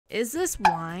Is this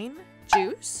wine?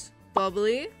 Juice?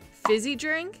 Bubbly? Fizzy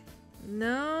drink?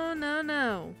 No, no,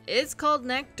 no. It's called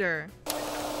Nectar.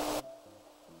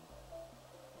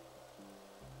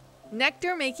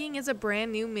 Nectar making is a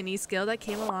brand new mini skill that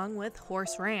came along with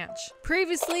Horse Ranch.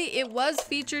 Previously, it was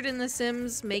featured in The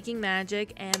Sims Making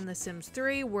Magic and The Sims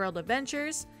 3 World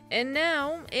Adventures, and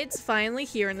now it's finally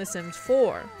here in The Sims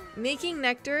 4. Making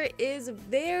nectar is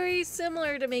very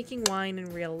similar to making wine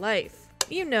in real life.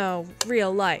 You know,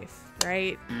 real life,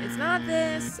 right? It's not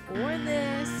this or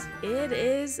this, it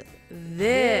is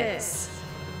this.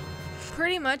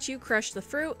 Pretty much you crush the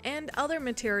fruit and other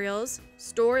materials,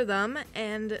 store them,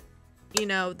 and you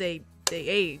know, they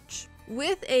age.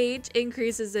 With age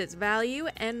increases its value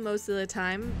and most of the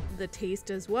time the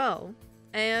taste as well.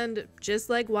 And just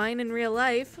like wine in real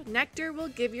life, nectar will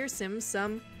give your Sims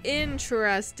some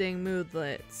interesting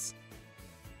moodlets.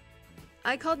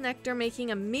 I called nectar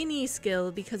making a mini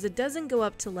skill because it doesn't go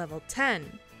up to level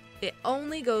 10. It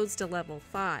only goes to level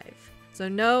 5. So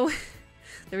no,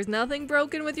 there's nothing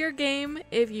broken with your game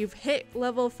if you've hit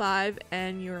level 5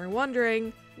 and you're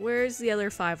wondering, where's the other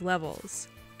 5 levels?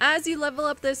 As you level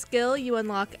up this skill, you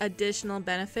unlock additional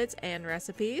benefits and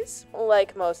recipes,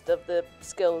 like most of the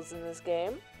skills in this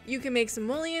game. You can make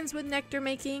simoleons with nectar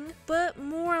making, but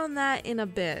more on that in a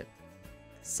bit.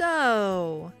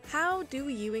 So, how do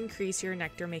you increase your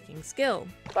nectar making skill?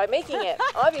 By making it,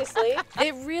 obviously.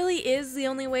 It really is the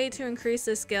only way to increase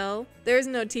the skill. There's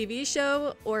no TV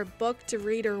show or book to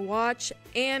read or watch,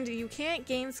 and you can't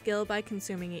gain skill by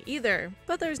consuming it either,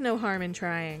 but there's no harm in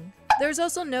trying. There's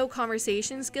also no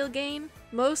conversation skill gain.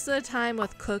 Most of the time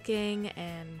with cooking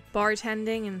and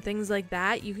bartending and things like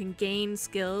that, you can gain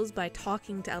skills by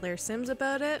talking to other Sims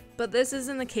about it, but this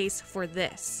isn't the case for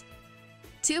this.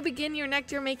 To begin your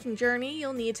nectar making journey,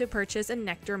 you'll need to purchase a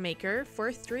nectar maker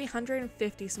for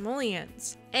 350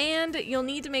 simoleons, and you'll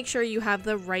need to make sure you have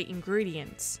the right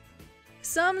ingredients.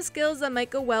 Some skills that might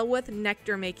go well with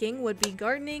nectar making would be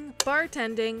gardening,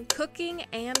 bartending, cooking,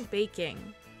 and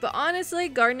baking. But honestly,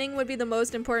 gardening would be the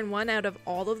most important one out of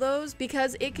all of those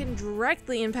because it can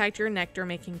directly impact your nectar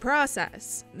making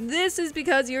process. This is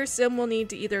because your Sim will need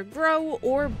to either grow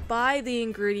or buy the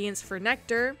ingredients for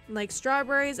nectar, like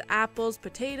strawberries, apples,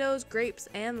 potatoes, grapes,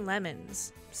 and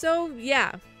lemons. So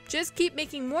yeah, just keep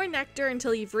making more nectar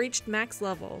until you've reached max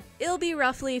level. It'll be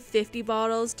roughly 50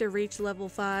 bottles to reach level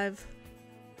 5.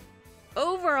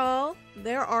 Overall,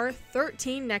 there are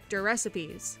 13 nectar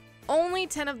recipes. Only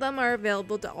 10 of them are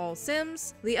available to all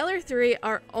Sims. The other 3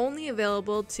 are only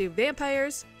available to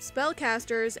vampires,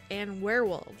 spellcasters, and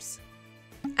werewolves.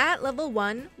 At level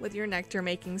 1, with your nectar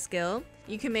making skill,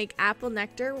 you can make apple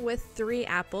nectar with 3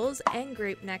 apples and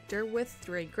grape nectar with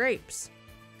 3 grapes.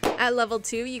 At level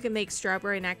 2, you can make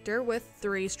strawberry nectar with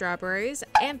 3 strawberries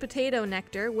and potato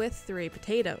nectar with 3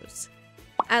 potatoes.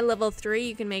 At level 3,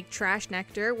 you can make trash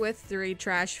nectar with 3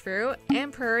 trash fruit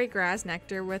and prairie grass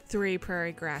nectar with 3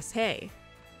 prairie grass hay.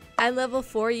 At level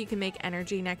 4, you can make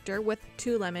energy nectar with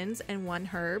 2 lemons and 1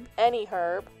 herb, any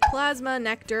herb. Plasma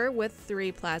nectar with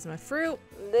 3 plasma fruit.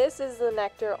 This is the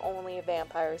nectar only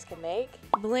vampires can make.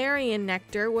 Valerian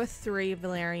nectar with 3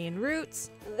 valerian roots.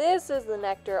 This is the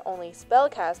nectar only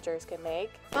spellcasters can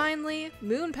make. Finally,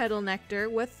 moon petal nectar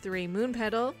with 3 moon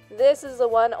petal. This is the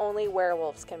one only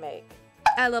werewolves can make.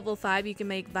 At level 5, you can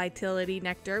make vitality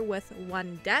nectar with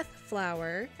 1 death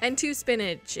flower and 2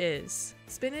 spinaches.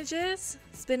 Spinaches?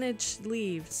 Spinach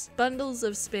leaves. Bundles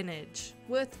of spinach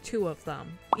with 2 of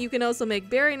them. You can also make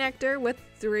berry nectar with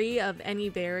 3 of any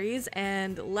berries,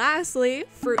 and lastly,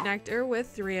 fruit nectar with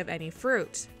 3 of any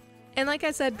fruit. And like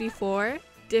I said before,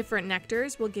 different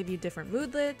nectars will give you different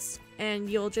moodlets, and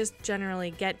you'll just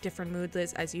generally get different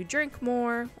moodlets as you drink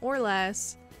more or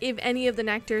less. If any of the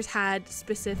nectars had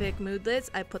specific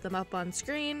moodlets, I put them up on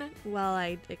screen while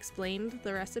I explained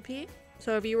the recipe.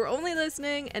 So if you were only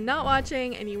listening and not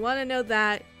watching and you want to know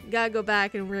that, you gotta go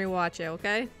back and rewatch it,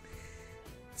 okay?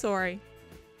 Sorry.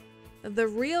 The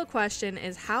real question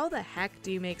is, how the heck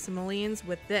do you make simoleons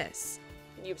with this?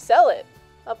 You sell it.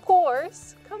 Of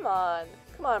course. Come on.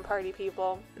 Come on, party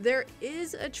people. There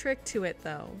is a trick to it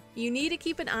though. You need to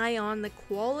keep an eye on the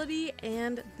quality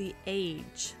and the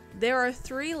age. There are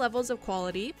 3 levels of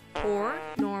quality: poor,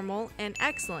 normal, and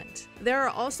excellent. There are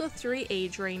also 3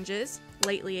 age ranges: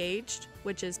 lightly aged,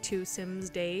 which is 2 Sims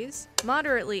days,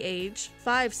 moderately aged,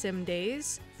 5 Sim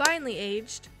days, finely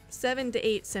aged, 7 to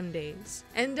 8 Sim days.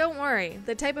 And don't worry,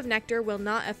 the type of nectar will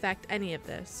not affect any of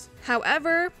this.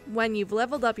 However, when you've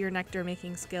leveled up your nectar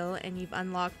making skill and you've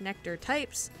unlocked nectar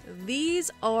types,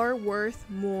 these are worth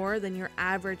more than your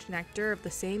average nectar of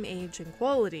the same age and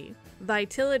quality.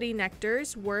 Vitality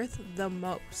nectar's worth the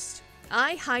most.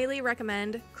 I highly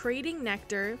recommend creating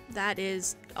nectar that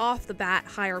is off the bat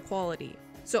higher quality.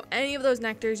 So any of those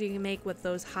nectars you can make with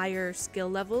those higher skill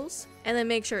levels, and then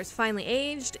make sure it's finely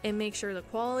aged and make sure the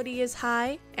quality is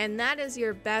high, and that is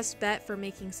your best bet for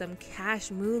making some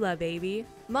cash moolah, baby.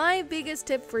 My biggest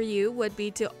tip for you would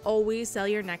be to always sell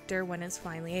your nectar when it's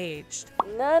finely aged.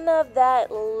 None of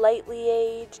that lightly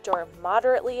aged or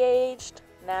moderately aged.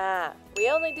 Nah, we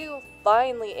only do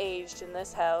finely aged in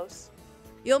this house.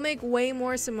 You'll make way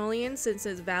more simoleons since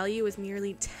its value is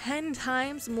nearly 10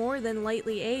 times more than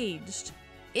lightly aged.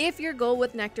 If your goal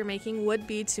with nectar making would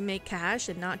be to make cash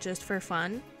and not just for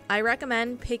fun, I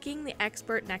recommend picking the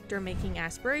expert nectar making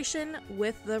aspiration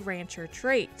with the rancher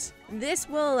trait. This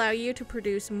will allow you to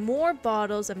produce more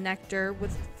bottles of nectar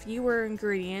with fewer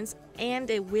ingredients, and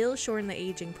it will shorten the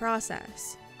aging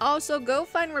process. Also, go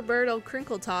find Roberto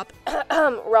Crinkletop,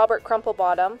 Robert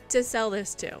Crumplebottom, to sell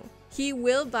this to. He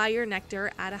will buy your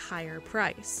nectar at a higher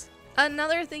price.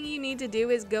 Another thing you need to do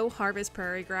is go harvest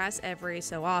prairie grass every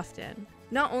so often.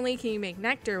 Not only can you make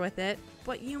nectar with it,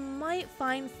 but you might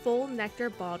find full nectar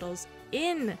bottles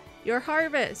in your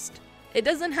harvest. It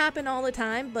doesn't happen all the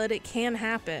time, but it can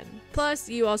happen. Plus,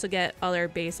 you also get other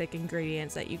basic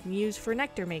ingredients that you can use for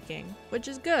nectar making, which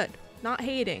is good. Not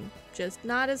hating, just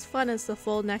not as fun as the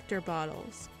full nectar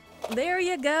bottles. There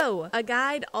you go, a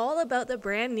guide all about the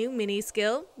brand new mini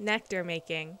skill, nectar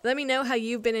making. Let me know how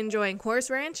you've been enjoying Horse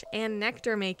Ranch and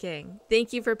nectar making.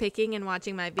 Thank you for picking and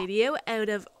watching my video out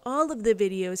of all of the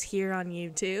videos here on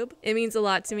YouTube. It means a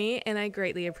lot to me and I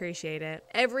greatly appreciate it.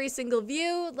 Every single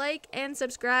view, like, and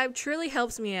subscribe truly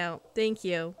helps me out. Thank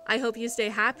you. I hope you stay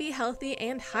happy, healthy,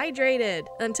 and hydrated.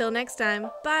 Until next time,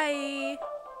 bye!